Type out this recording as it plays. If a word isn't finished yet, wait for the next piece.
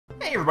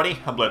Hey everybody,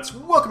 I'm Blitz.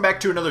 Welcome back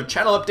to another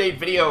channel update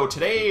video.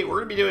 Today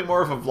we're going to be doing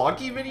more of a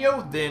vloggy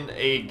video than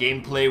a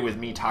gameplay with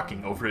me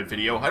talking over a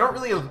video. I don't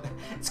really,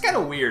 it's kind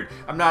of weird.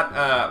 I'm not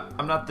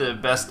the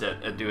best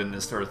at doing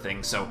this sort of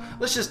thing, so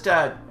let's just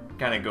kind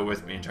of go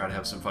with me and try to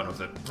have some fun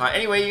with it.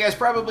 Anyway, you guys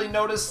probably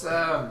noticed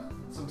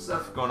some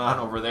stuff going on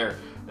over there.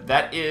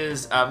 That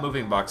is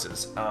moving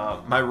boxes.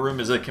 My room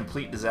is a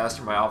complete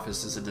disaster. My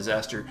office is a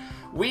disaster.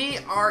 We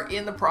are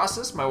in the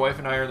process, my wife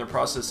and I are in the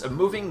process of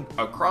moving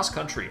across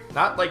country.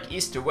 Not like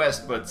east to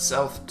west, but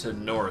south to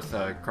north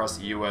across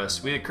the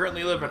U.S. We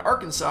currently live in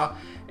Arkansas,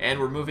 and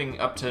we're moving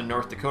up to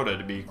North Dakota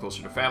to be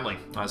closer to family.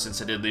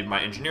 Since I did leave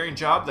my engineering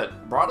job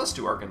that brought us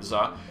to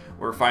Arkansas,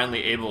 we're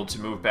finally able to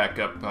move back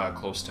up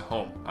close to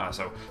home.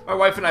 So my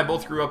wife and I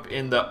both grew up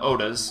in the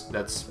Odas.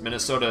 That's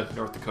Minnesota,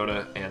 North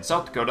Dakota, and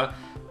South Dakota.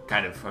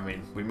 Kind of, I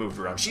mean, we moved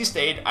around. She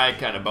stayed, I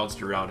kind of bounced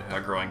around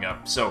growing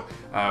up. So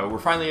we're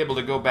finally able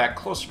to go back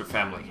closer to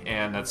family,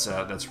 and that's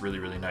really,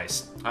 really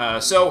nice.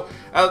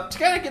 To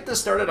kind of get this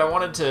started, I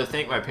wanted to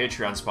thank my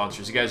Patreon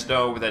sponsors. You guys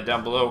know that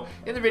down below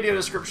in the video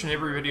description,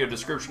 every video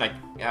description,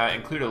 I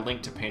include a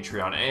link to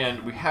Patreon,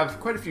 and we have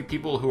quite a few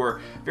people who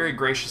are very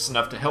gracious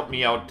enough to help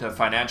me out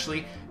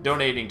financially,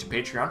 donating to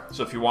Patreon.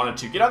 So if you wanted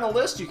to get on the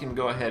list, you can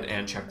go ahead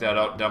and check that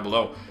out down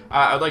below.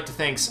 I'd like to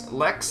thank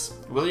Lex,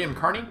 William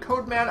Carney,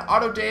 Codeman,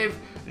 Auto Dave,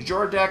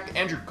 Jordek,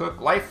 Andrew Cook,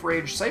 Life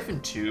Rage,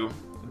 Siphon 2,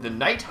 The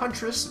Night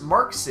Huntress,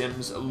 Mark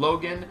Sims,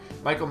 Logan,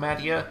 Michael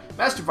Mattia,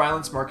 Master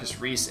Violence, Marcus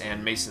Reese,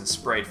 and Mason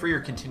Sprite for your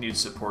continued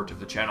support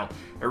of the channel.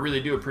 I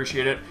really do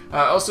appreciate it.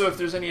 Also, if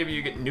there's any of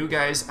you new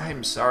guys,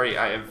 I'm sorry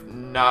I have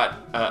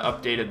not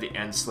updated the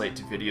end slate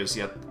to videos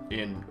yet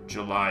in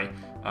July,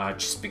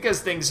 just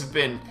because things have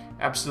been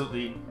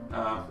absolutely,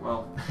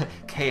 well,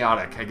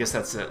 chaotic. I guess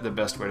that's the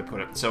best way to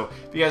put it. So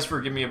if you guys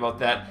forgive me about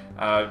that,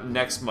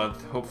 next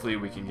month, hopefully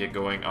we can get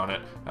going on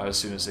it as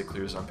soon as it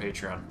clears on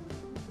Patreon.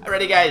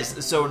 Alrighty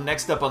guys, so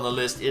next up on the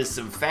list is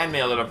some fan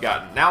mail that I've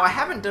gotten. Now I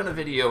haven't done a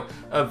video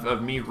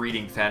of me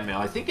reading fan mail.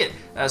 I think it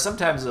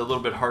sometimes is a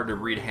little bit hard to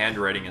read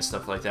handwriting and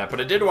stuff like that, but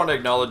I did want to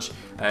acknowledge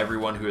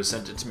everyone who has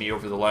sent it to me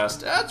over the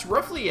last, it's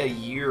roughly a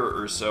year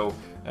or so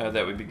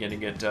that we've been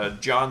getting it.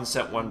 John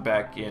sent one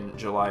back in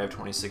July of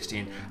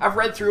 2016. I've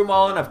read through them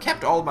all, and I've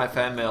kept all of my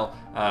fan mail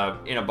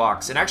in a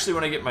box. And actually,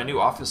 when I get my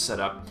new office set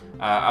up,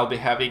 I'll be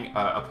having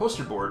a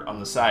poster board on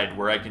the side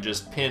where I can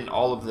just pin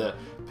all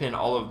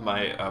of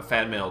my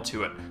fan mail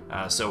to it.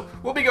 So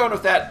we'll be going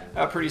with that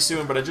pretty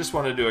soon. But I just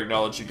wanted to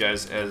acknowledge you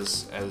guys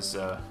as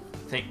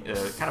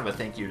kind of a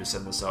thank you to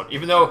send this out,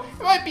 even though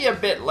it might be a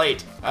bit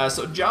late.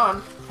 So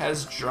John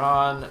has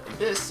drawn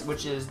this,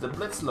 which is the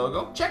Blitz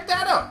logo. Check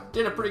that out.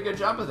 Did a pretty good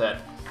job of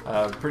that.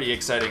 Pretty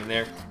exciting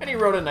there. And he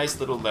wrote a nice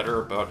little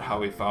letter about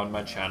how he found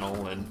my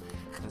channel and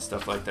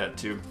stuff like that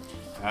too.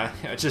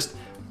 I just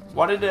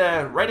wanted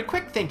to write a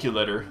quick thank you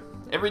letter.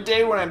 Every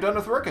day when I'm done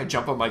with work, I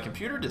jump on my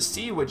computer to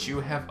see what you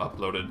have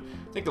uploaded.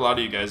 I think a lot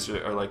of you guys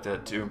are like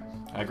that too.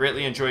 I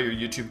greatly enjoy your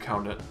YouTube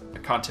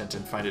content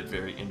and find it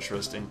very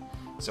interesting.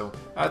 So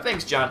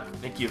thanks, John.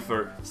 Thank you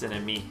for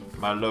sending me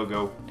my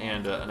logo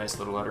and a nice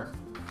little letter.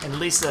 And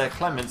Lisa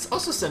Clements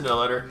also sent a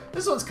letter.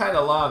 This one's kind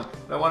of long,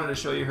 but I wanted to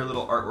show you her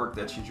little artwork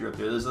that she drew up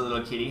there. There's a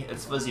little kitty.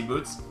 It's Fuzzy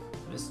Boots.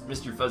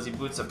 Mr. Fuzzy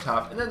Boots up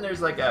top. And then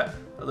there's like a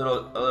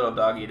little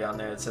doggy down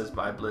there that says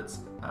Bye Blitz.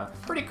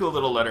 Pretty cool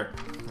little letter.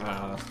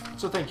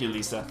 So thank you,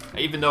 Lisa.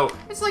 Even though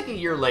it's like a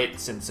year late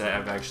since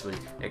I've actually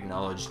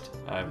acknowledged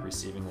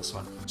receiving this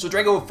one. So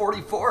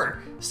Drago44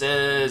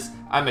 says,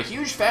 I'm a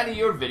huge fan of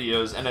your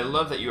videos, and I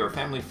love that you are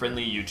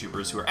family-friendly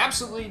YouTubers who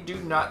absolutely do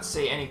not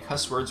say any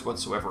cuss words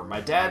whatsoever.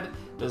 My dad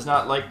does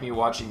not like me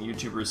watching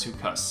YouTubers who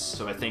cuss,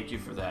 so I thank you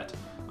for that.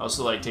 I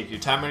also like take your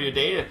time on your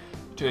day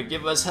to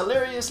give us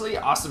hilariously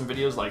awesome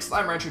videos like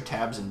Slime Rancher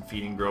Tabs and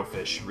Feeding Grow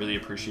Fish. Really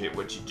appreciate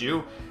what you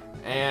do.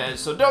 And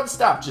so don't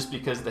stop just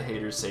because the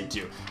haters say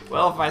to.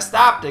 Well, if I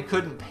stopped, I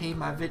couldn't pay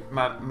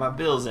my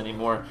bills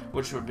anymore,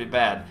 which would be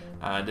bad.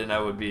 Then I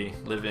would be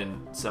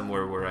living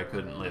somewhere where I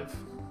couldn't live.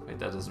 Wait,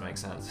 that doesn't make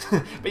sense.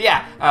 But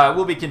yeah,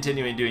 we'll be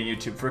continuing doing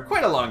YouTube for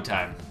quite a long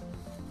time.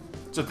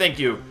 So thank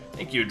you,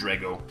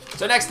 Drago.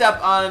 So next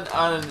up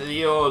on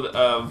the old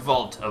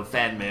vault of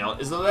fan mail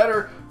is a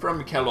letter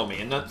from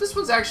Kelomi. And this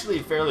one's actually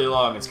fairly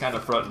long. It's kind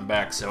of front and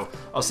back, so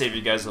I'll save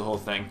you guys the whole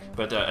thing.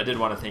 But I did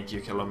want to thank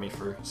you, Kelomi,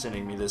 for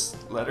sending me this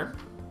letter.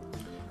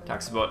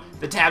 Talks about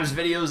the Tabs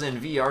videos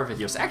and VR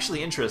videos.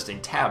 Actually interesting,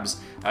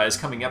 Tabs is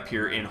coming up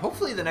here in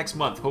hopefully the next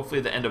month.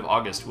 Hopefully the end of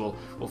August we'll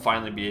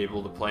finally be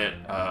able to play it.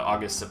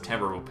 August,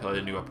 September we'll play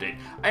a new update.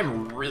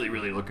 I'm really,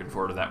 really looking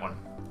forward to that one.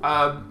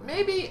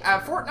 Maybe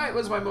Fortnite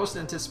was my most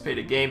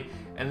anticipated game,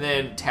 and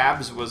then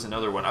Tabs was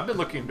another one. I've been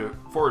looking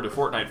forward to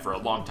Fortnite for a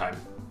long time,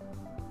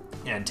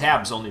 and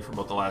Tabs only for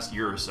about the last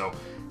year or so.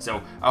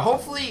 So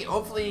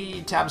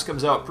hopefully Tabs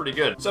comes out pretty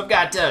good. So I've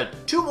got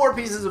two more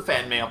pieces of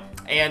fan mail,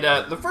 and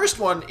the first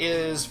one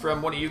is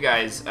from one of you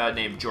guys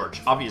named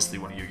George. Obviously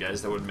one of you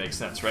guys, that would make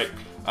sense, right?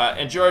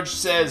 And George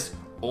says,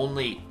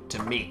 only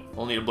to me,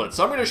 only to Blitz.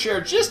 So I'm going to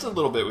share just a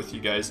little bit with you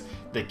guys,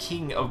 the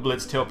king of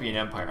Blitztopian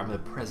Empire. I'm the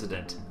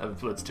president of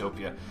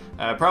Blitztopia.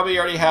 Probably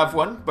already have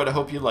one, but I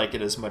hope you like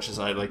it as much as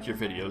I like your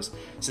videos.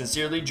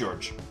 Sincerely,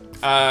 George.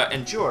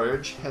 And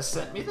George has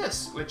sent me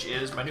this, which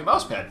is my new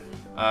mousepad.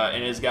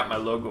 And it's got my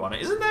logo on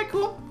it. Isn't that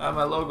cool?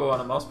 My logo on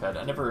a mousepad.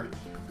 I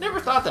never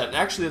thought that. And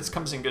actually, this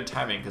comes in good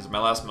timing because my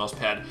last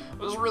mousepad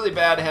was really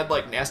bad. It had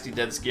like nasty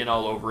dead skin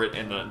all over it,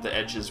 and the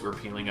edges were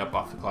peeling up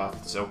off the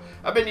cloth. So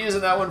I've been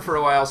using that one for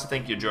a while, so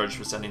thank you, George,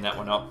 for sending that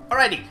one out.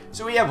 Alrighty,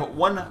 so we have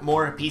one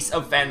more piece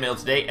of fan mail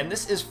today, and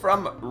this is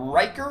from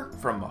Riker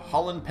from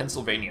Holland,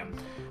 Pennsylvania.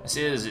 This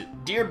is,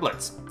 Dear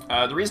Blitz,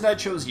 the reason I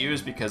chose you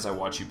is because I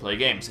watch you play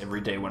games every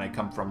day when I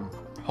come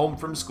home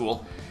from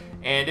school.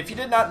 And if you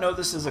did not know,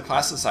 this is a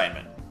class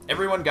assignment.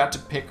 Everyone got to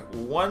pick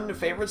one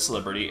favorite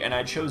celebrity, and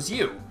I chose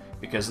you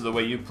because of the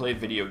way you play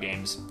video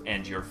games,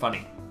 and you're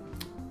funny.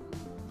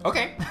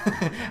 Okay,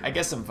 I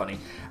guess I'm funny.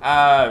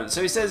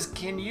 So he says,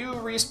 can you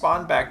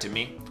respond back to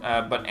me,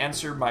 but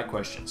answer my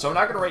question? So I'm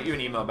not going to write you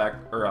an email back,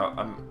 or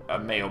a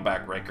mail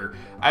back, Riker.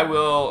 I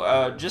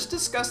will just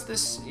discuss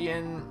this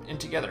in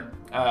together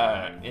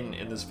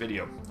in this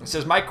video. It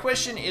says, my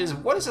question is,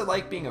 what is it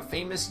like being a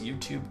famous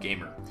YouTube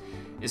gamer?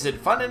 Is it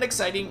fun and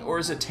exciting, or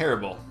is it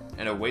terrible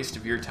and a waste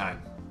of your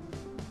time?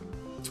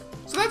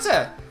 So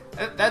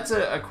that's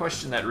a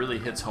question that really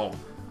hits home.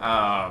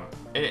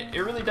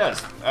 It really does,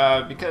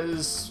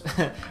 because,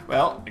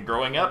 well,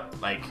 growing up,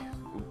 like,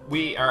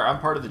 I'm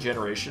part of the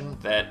generation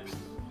that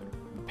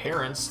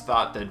parents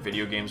thought that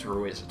video games were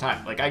a waste of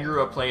time. Like, I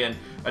grew up playing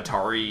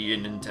Atari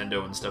and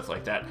Nintendo and stuff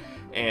like that,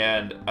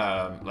 and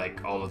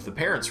like, all of the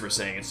parents were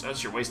saying, it's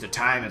such a waste of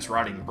time, it's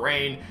rotting your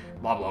brain,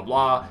 blah, blah,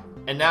 blah.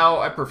 And now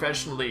I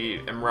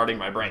professionally am rotting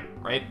my brain,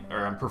 right?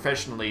 Or I'm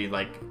professionally,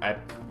 like, I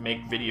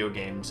make video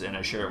games and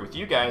I share it with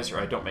you guys, or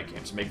I don't make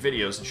games, I make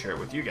videos and share it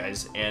with you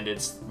guys, and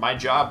it's my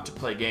job to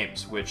play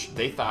games, which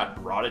they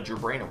thought rotted your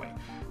brain away.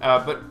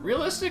 But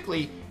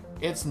realistically,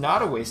 it's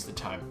not a waste of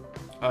time.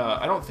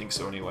 I don't think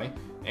so anyway.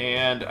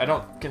 And I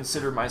don't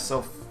consider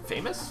myself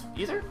famous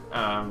either,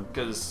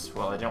 because,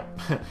 well, I don't.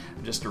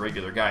 I'm just a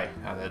regular guy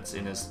that's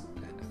in his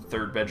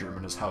third bedroom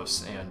in his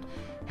house and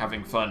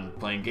having fun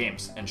playing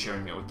games and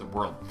sharing it with the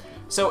world.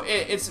 So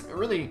it's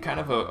really kind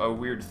of a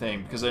weird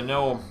thing, because I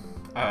know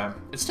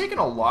it's taken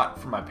a lot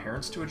for my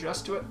parents to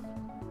adjust to it.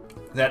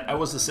 That I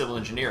was a civil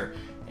engineer,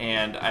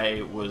 and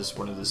I was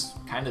one of the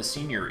kind of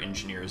senior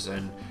engineers,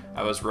 and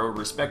I was well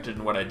respected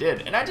in what I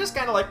did, and I just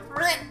kind of like,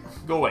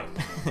 go away.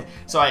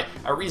 So I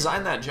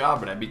resigned that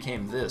job and I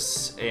became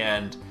this,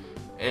 and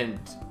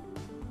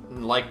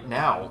like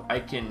now I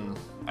can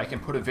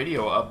put a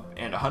video up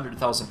and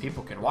 100,000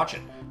 people can watch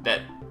it.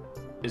 That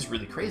is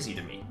really crazy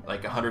to me.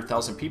 Like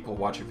 100,000 people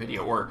watch a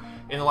video, or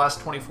in the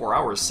last 24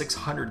 hours,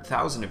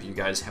 600,000 of you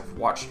guys have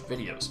watched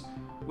videos,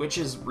 which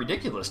is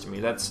ridiculous to me.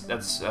 That's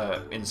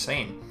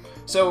insane.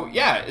 So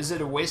yeah, is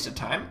it a waste of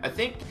time? I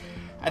think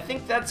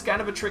that's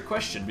kind of a trick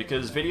question,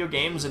 because video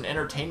games and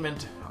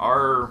entertainment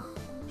are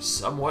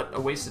somewhat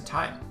a waste of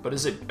time. But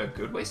is it a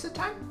good waste of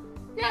time?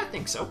 Yeah, I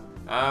think so.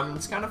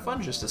 It's kind of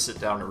fun just to sit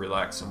down and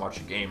relax and watch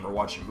a game, or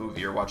watch a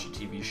movie, or watch a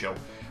TV show.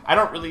 I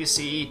don't really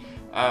see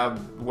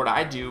what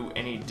I do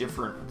any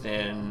different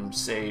than,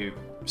 say,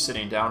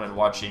 sitting down and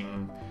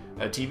watching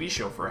a TV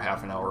show for a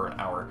half an hour or an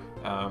hour.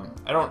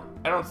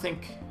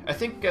 I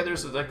think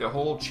there's like a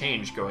whole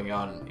change going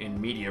on in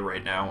media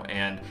right now,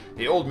 and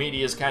the old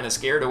media is kind of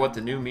scared of what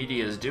the new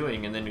media is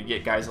doing, and then you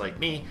get guys like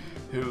me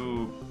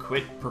who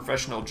quit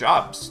professional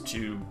jobs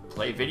to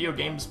play video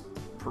games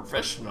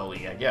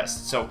professionally, I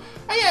guess. So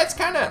yeah, it's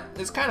kind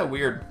of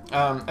weird.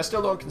 I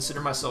still don't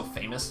consider myself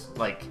famous.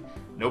 Like,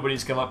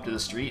 nobody's come up to the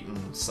street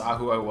and saw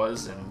who I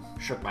was and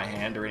shook my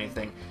hand or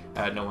anything.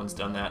 No one's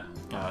done that,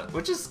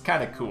 which is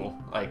kind of cool.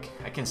 Like,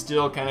 I can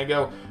still kind of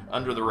go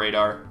under the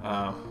radar.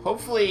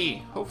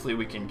 Hopefully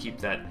we can keep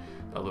that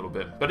a little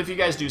bit. But if you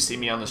guys do see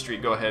me on the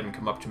street, go ahead and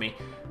come up to me.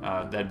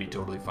 That'd be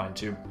totally fine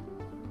too.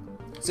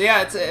 So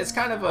yeah, it's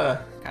kind of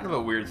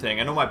a weird thing.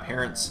 I know my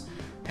parents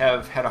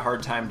have had a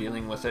hard time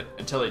dealing with it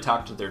until they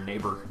talked to their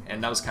neighbor,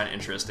 and that was kind of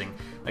interesting.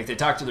 Like, they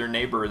talked to their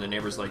neighbor, and the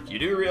neighbor's like, you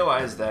do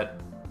realize that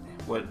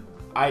what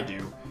I do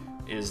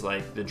is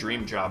like the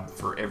dream job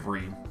for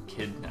every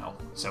kid now.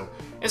 So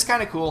it's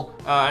kind of cool.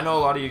 I know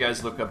a lot of you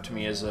guys look up to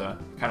me as a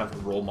kind of a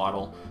role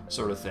model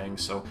sort of thing.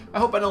 So I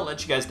hope I don't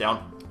let you guys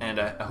down, and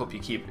I hope you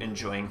keep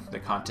enjoying the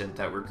content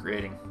that we're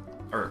creating.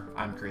 Or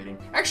I'm creating.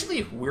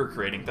 Actually, we're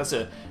creating. That's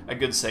a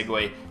good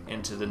segue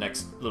into the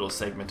next little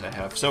segment I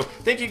have. So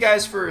thank you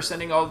guys for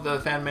sending all the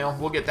fan mail.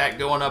 We'll get that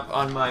going up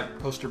on my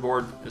poster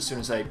board as soon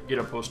as I get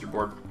a poster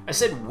board. I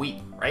said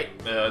we, right?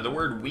 The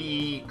word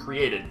we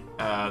created.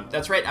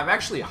 That's right. I've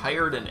actually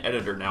hired an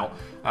editor now,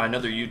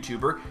 another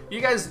YouTuber. You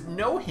guys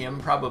know him.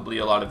 Probably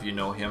a lot of you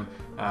know him.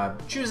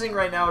 Choosing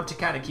right now to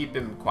kind of keep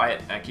him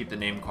quiet. Keep the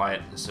name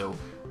quiet, so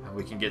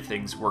we can get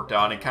things worked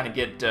on and kind of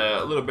get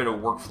a little bit of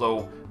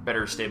workflow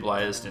better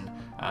stabilized, and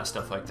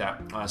stuff like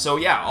that. So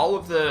yeah, all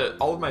of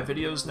my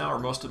videos now, or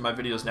most of my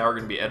videos now, are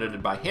going to be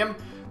edited by him.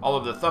 All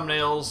of the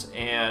thumbnails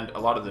and a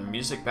lot of the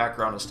music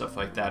background and stuff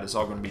like that is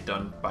all going to be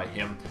done by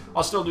him.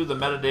 I'll still do the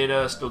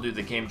metadata, still do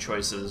the game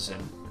choices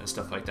and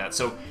stuff like that.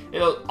 So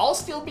I'll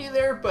still be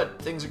there,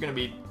 but things are going to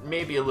be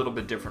maybe a little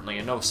bit differently.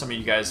 I know some of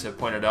you guys have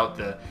pointed out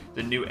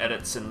the new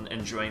edits and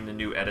enjoying the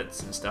new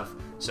edits and stuff.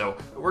 So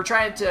we're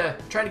trying to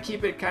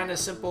keep it kind of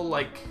simple,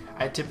 like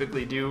I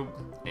typically do,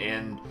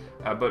 and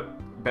but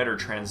better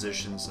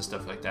transitions and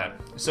stuff like that.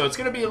 So it's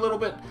going to be a little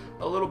bit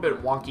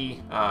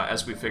wonky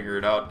as we figure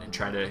it out and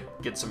try to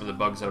get some of the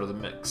bugs out of the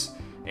mix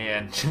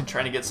and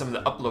trying to get some of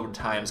the upload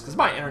times, because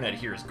my internet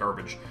here is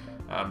garbage.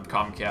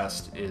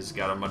 Comcast is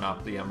got a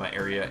monopoly on my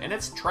area, and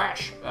it's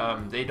trash.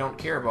 They don't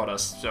care about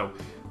us, so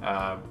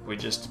we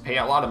just pay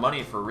a lot of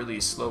money for really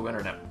slow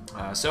internet.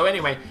 So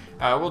anyway,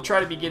 we'll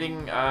try to be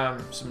getting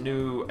some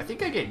new, I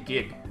think I get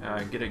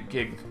a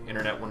gig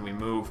internet when we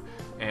move,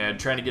 and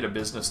trying to get a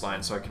business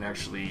line so I can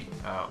actually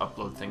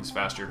upload things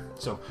faster.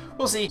 So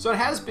we'll see. So it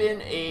has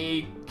been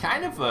a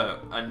kind of a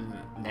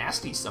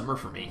nasty summer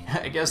for me.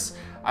 I guess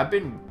I've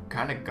been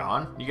kind of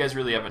gone. You guys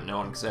really haven't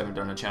known because I haven't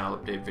done a channel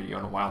update video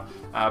in a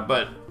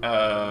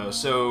while.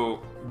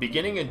 So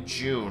beginning of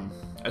June,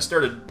 I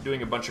started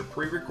doing a bunch of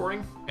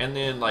pre-recording, and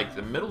then like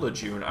the middle of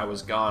June I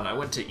was gone. I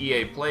went to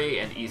EA Play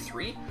and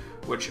E3,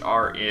 which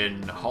are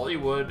in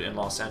Hollywood and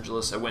Los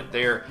Angeles. I went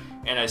there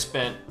and I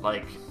spent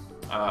like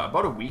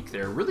about a week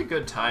there. Really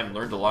good time.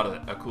 Learned a lot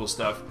of cool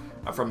stuff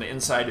from the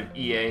inside of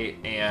EA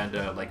and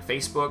like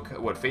Facebook,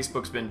 what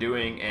Facebook's been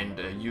doing, and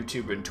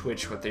YouTube and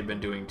Twitch, what they've been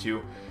doing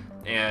too.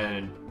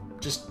 And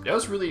just, that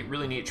was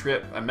really neat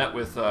trip. I met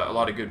with a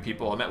lot of good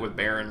people. I met with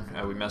Baron.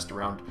 We messed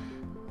around,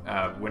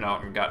 went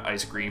out and got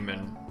ice cream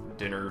and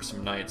dinner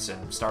some nights,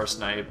 and Star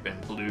Snipe and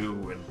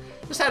Blue, and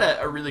just had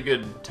a really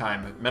good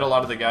time. Met a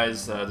lot of the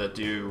guys that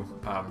do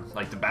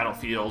like the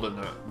Battlefield and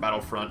the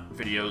Battlefront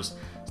videos,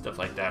 stuff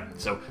like that.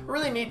 So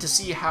really neat to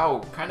see how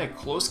kind of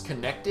close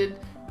connected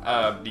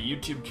the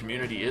YouTube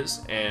community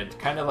is, and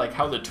kind of like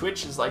how the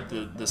Twitch is like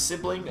the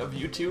sibling of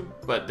YouTube,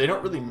 but they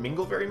don't really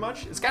mingle very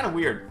much. It's kind of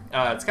weird.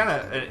 It's kind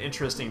of an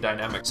interesting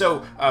dynamic.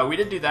 So we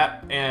did do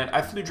that, and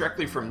I flew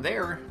directly from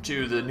there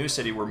to the new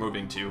city we're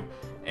moving to.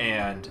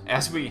 And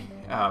as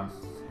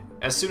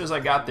soon as I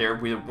got there,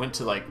 we went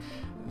to like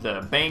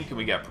the bank and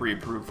we got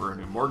pre-approved for a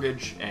new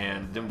mortgage,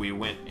 and then we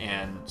went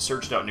and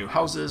searched out new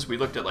houses. We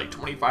looked at like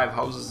 25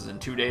 houses in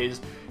 2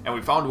 days, and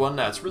we found one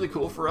that's really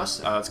cool for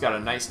us. It's got a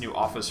nice new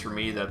office for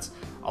me that's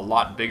a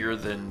lot bigger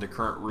than the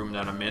current room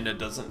that I'm in. It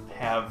doesn't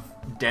have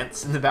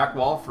dents in the back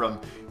wall from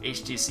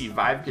HTC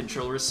Vive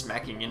controllers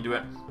smacking into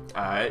it.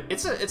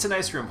 It's a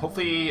nice room.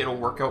 Hopefully it'll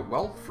work out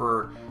well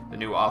for the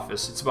new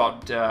office. It's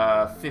about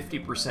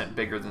 50%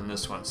 bigger than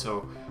this one,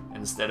 so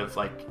instead of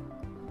like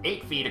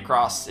 8 feet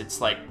across,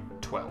 it's like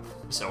 12.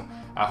 So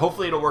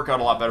hopefully it'll work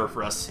out a lot better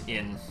for us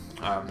in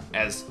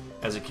as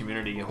a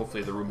community.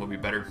 Hopefully the room will be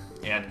better,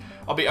 and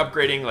I'll be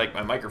upgrading like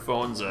my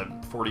microphones, a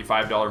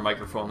 $45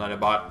 microphone that I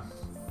bought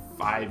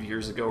 5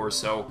 years ago or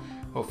so.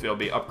 Hopefully I'll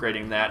be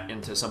upgrading that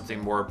into something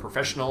more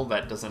professional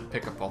that doesn't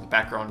pick up all the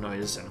background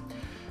noise and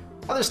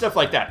other stuff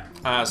like that.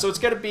 So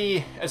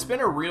it's been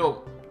a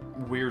real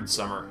weird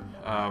summer.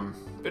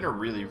 Been a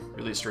really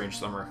strange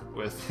summer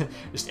with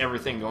just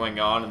everything going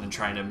on, and then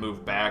trying to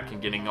move back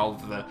and getting all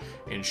of the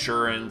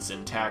insurance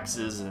and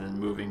taxes and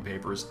moving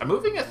papers.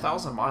 Moving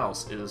 1,000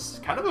 miles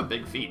is kind of a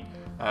big feat.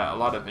 A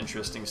lot of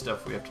interesting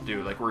stuff we have to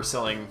do. Like we're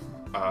selling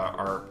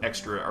our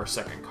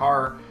second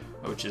car,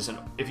 which is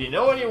if you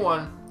know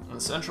anyone in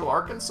Central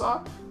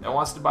Arkansas that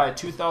wants to buy a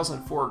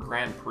 2004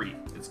 Grand Prix,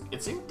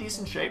 it's in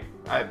decent shape.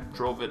 I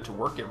drove it to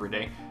work every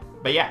day.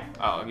 But yeah,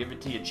 I'll give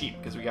it to you cheap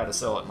because we got to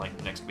sell it in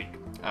like next week.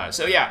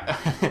 So yeah,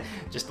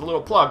 just a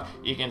little plug.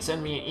 You can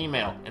send me an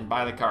email and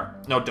buy the car.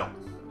 No, don't.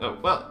 Oh,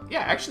 well,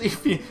 yeah, actually,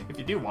 if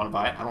you do want to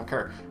buy it, I don't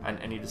care.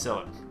 I need to sell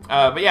it.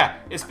 But yeah,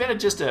 it's been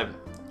just a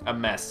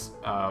mess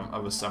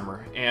of a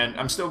summer, and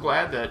I'm still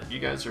glad that you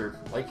guys are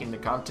liking the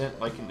content,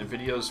 liking the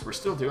videos. We're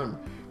still doing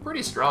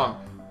pretty strong.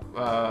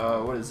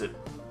 What is it?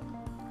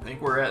 I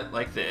think we're at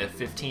like the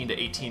 15 to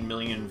 18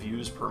 million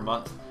views per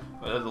month.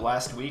 The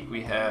last week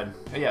we had,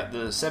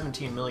 the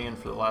 17 million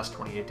for the last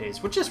 28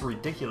 days, which is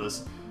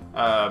ridiculous.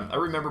 I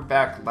remember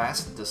back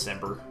last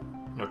December,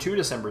 2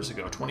 Decembers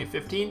ago,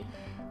 2015,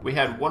 we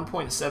had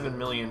 1.7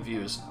 million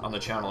views on the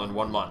channel in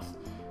 1 month.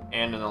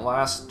 And in the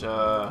last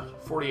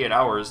 48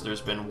 hours,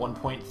 there's been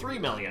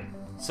 1.3 million.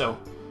 So,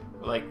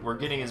 like, we're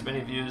getting as many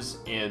views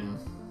in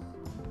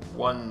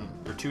 1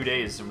 or 2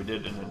 days than we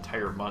did an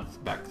entire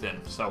month back then.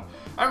 So,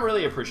 I'm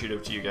really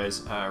appreciative to you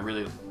guys.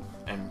 Really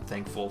am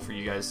thankful for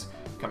you guys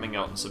coming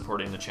out and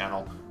supporting the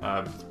channel,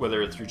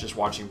 whether it's through just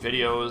watching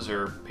videos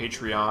or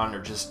Patreon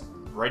or just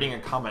writing a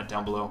comment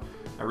down below.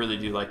 I really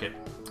do like it.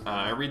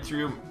 I read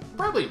through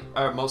probably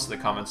most of the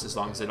comments, as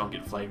long as they don't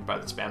get flagged by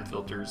the spam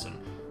filters and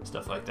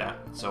stuff like that.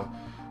 So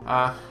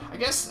I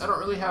guess I don't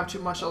really have too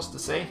much else to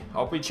say.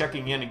 I'll be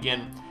checking in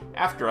again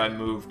after I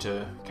move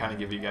to kind of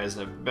give you guys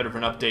a bit of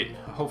an update.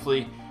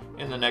 Hopefully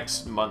in the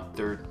next month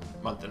or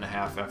month and a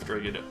half after I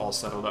get it all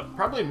settled up.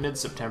 Probably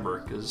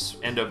mid-September, because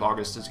end of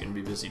August is going to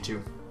be busy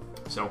too.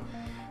 So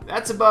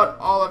that's about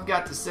all I've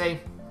got to say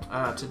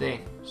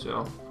today.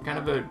 So kind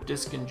of a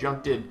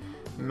disconjuncted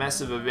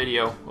mess of a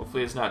video.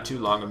 Hopefully it's not too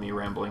long of me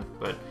rambling.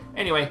 But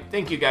anyway,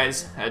 thank you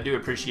guys. I do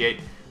appreciate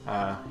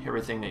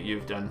everything that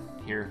you've done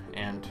here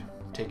and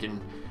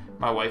taken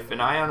my wife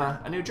and I on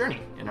a new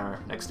journey in our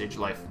next stage of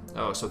life.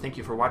 Oh, so thank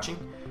you for watching,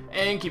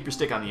 and keep your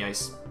stick on the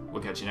ice.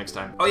 We'll catch you next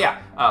time. Oh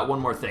yeah, one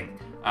more thing.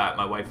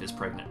 My wife is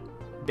pregnant.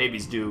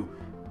 Baby's due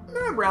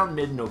around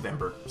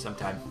mid-November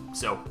sometime.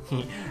 So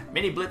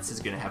Mini Blitz is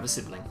gonna have a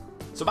sibling.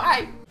 So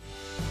bye!